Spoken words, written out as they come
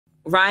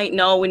Right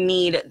now, we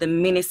need the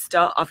Minister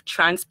of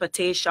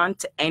Transportation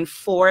to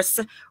enforce,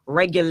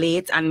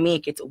 regulate, and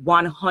make it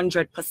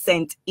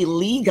 100%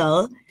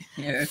 illegal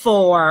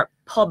for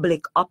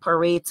public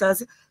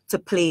operators to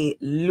play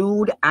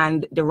lewd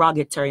and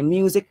derogatory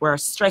music. We're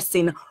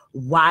stressing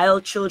while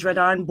children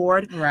are on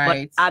board,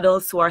 right? But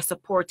adults who are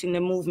supporting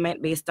the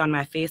movement, based on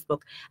my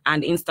Facebook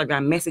and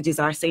Instagram messages,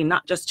 are saying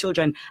not just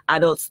children,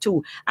 adults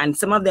too. And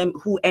some of them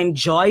who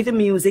enjoy the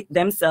music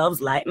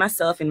themselves, like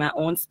myself in my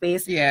own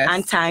space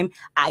and time,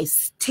 I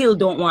still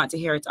don't want to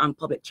hear it on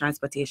public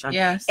transportation,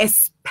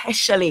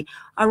 especially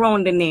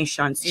around the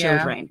nation's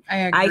children. I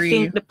agree. I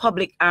think the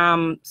public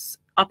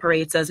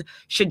operators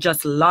should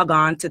just log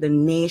on to the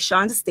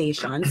nation's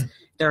stations.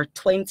 There are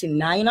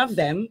 29 of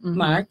them,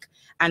 Mark,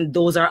 and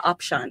those are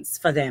options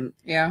for them.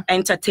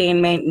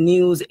 Entertainment,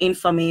 news,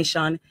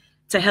 information,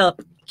 to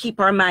help keep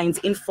our minds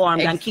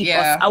informed and keep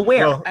us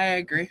aware. Well, I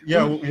agree.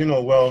 Yeah, you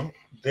know, well,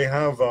 they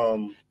have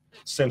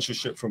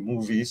censorship for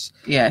movies.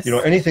 Yes. You know,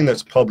 anything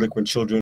that's public when children